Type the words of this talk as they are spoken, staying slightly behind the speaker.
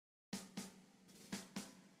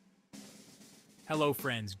Hello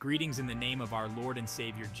friends, greetings in the name of our Lord and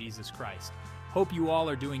Savior Jesus Christ. Hope you all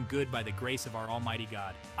are doing good by the grace of our Almighty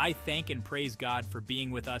God. I thank and praise God for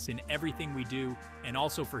being with us in everything we do and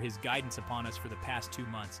also for His guidance upon us for the past 2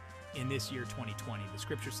 months in this year 2020. The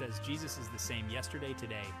scripture says Jesus is the same yesterday,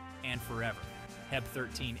 today, and forever. Heb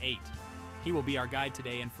 13:8. He will be our guide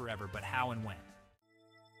today and forever, but how and when?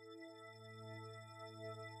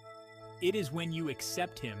 It is when you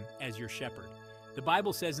accept Him as your shepherd. The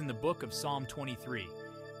Bible says in the book of Psalm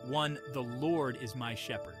 23:1, "The Lord is my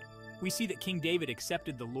shepherd." We see that King David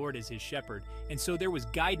accepted the Lord as his shepherd, and so there was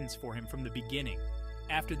guidance for him from the beginning.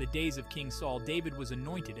 After the days of King Saul, David was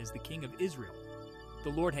anointed as the king of Israel. The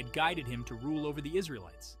Lord had guided him to rule over the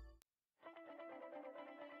Israelites.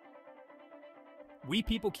 We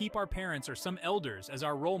people keep our parents or some elders as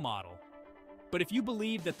our role model. But if you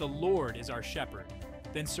believe that the Lord is our shepherd,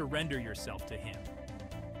 then surrender yourself to Him.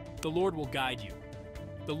 The Lord will guide you.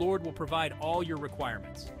 The Lord will provide all your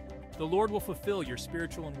requirements. The Lord will fulfill your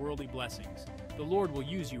spiritual and worldly blessings. The Lord will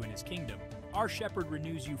use you in His kingdom. Our shepherd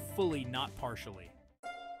renews you fully, not partially.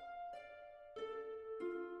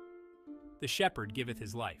 The shepherd giveth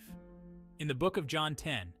his life. In the book of John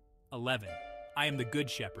 10:11, I am the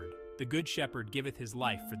good shepherd. The good shepherd giveth his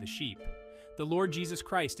life for the sheep. The Lord Jesus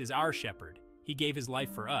Christ is our shepherd. He gave his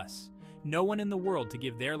life for us. No one in the world to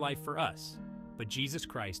give their life for us. But Jesus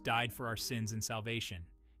Christ died for our sins and salvation.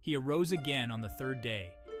 He arose again on the third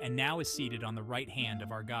day, and now is seated on the right hand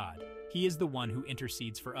of our God. He is the one who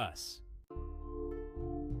intercedes for us.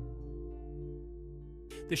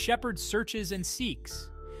 The shepherd searches and seeks.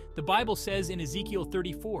 The Bible says in Ezekiel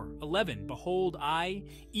 34:11, "Behold, I,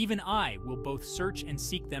 even I, will both search and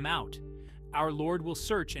seek them out." Our Lord will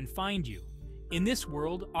search and find you. In this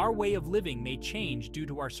world, our way of living may change due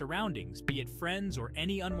to our surroundings, be it friends or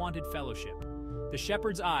any unwanted fellowship. The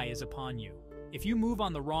shepherd's eye is upon you. If you move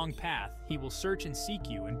on the wrong path, He will search and seek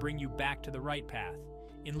you and bring you back to the right path.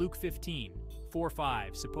 In Luke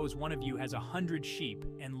 15:4-5, suppose one of you has 100 sheep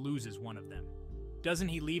and loses one of them. Doesn't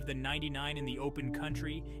he leave the 99 in the open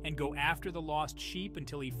country and go after the lost sheep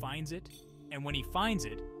until he finds it? And when he finds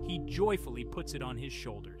it, he joyfully puts it on his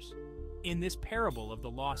shoulders. In this parable of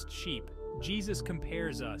the lost sheep, Jesus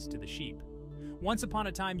compares us to the sheep. Once upon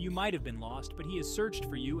a time you might have been lost, but He has searched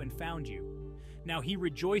for you and found you. Now He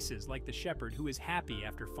rejoices like the shepherd who is happy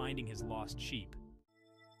after finding his lost sheep.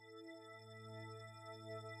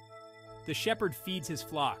 The shepherd feeds his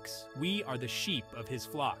flocks. We are the sheep of His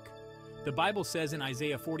flock. The Bible says in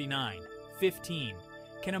Isaiah 49:15,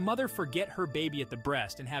 "Can a mother forget her baby at the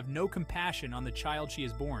breast and have no compassion on the child she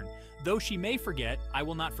has born? Though she may forget, I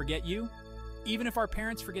will not forget you." Even if our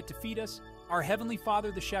parents forget to feed us, our Heavenly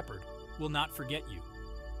Father, the shepherd, will not forget you.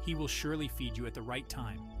 He will surely feed you at the right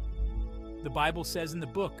time. The Bible says in the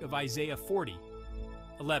book of Isaiah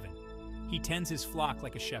 40:11, "He tends His flock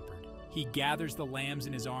like a shepherd. He gathers the lambs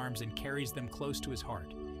in His arms and carries them close to His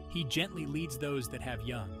heart. He gently leads those that have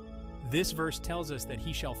young." This verse tells us that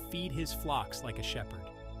He shall feed His flocks like a shepherd.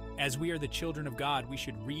 As we are the children of God, we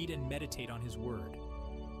should read and meditate on His word.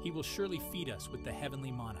 He will surely feed us with the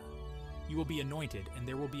heavenly manna. You will be anointed, and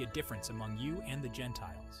there will be a difference among you and the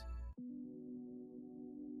Gentiles.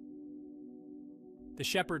 The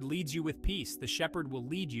shepherd leads you with peace. The shepherd will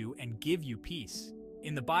lead you and give you peace.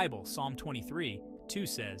 In the Bible, Psalm 23:2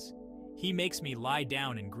 says, "He makes me lie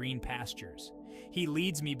down in green pastures. He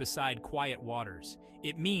leads me beside quiet waters."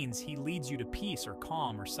 It means He leads you to peace or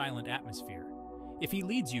calm or silent atmosphere. If He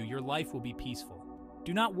leads you, your life will be peaceful.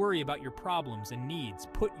 Do not worry about your problems and needs.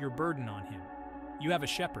 Put your burden on Him. You have a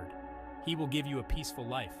shepherd. He will give you a peaceful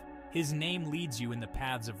life. His name leads you in the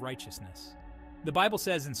paths of righteousness. The Bible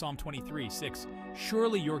says in Psalm 23:6,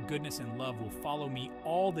 "Surely your goodness and love will follow me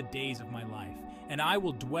all the days of my life, and I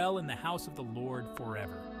will dwell in the house of the Lord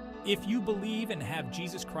forever." If you believe and have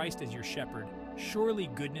Jesus Christ as your shepherd, surely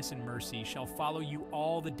goodness and mercy shall follow you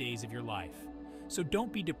all the days of your life. So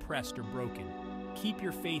don't be depressed or broken. Keep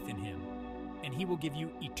your faith in Him, and He will give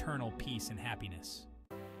you eternal peace and happiness.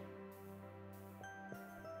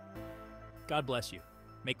 God bless you.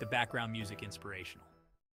 Make the background music inspirational.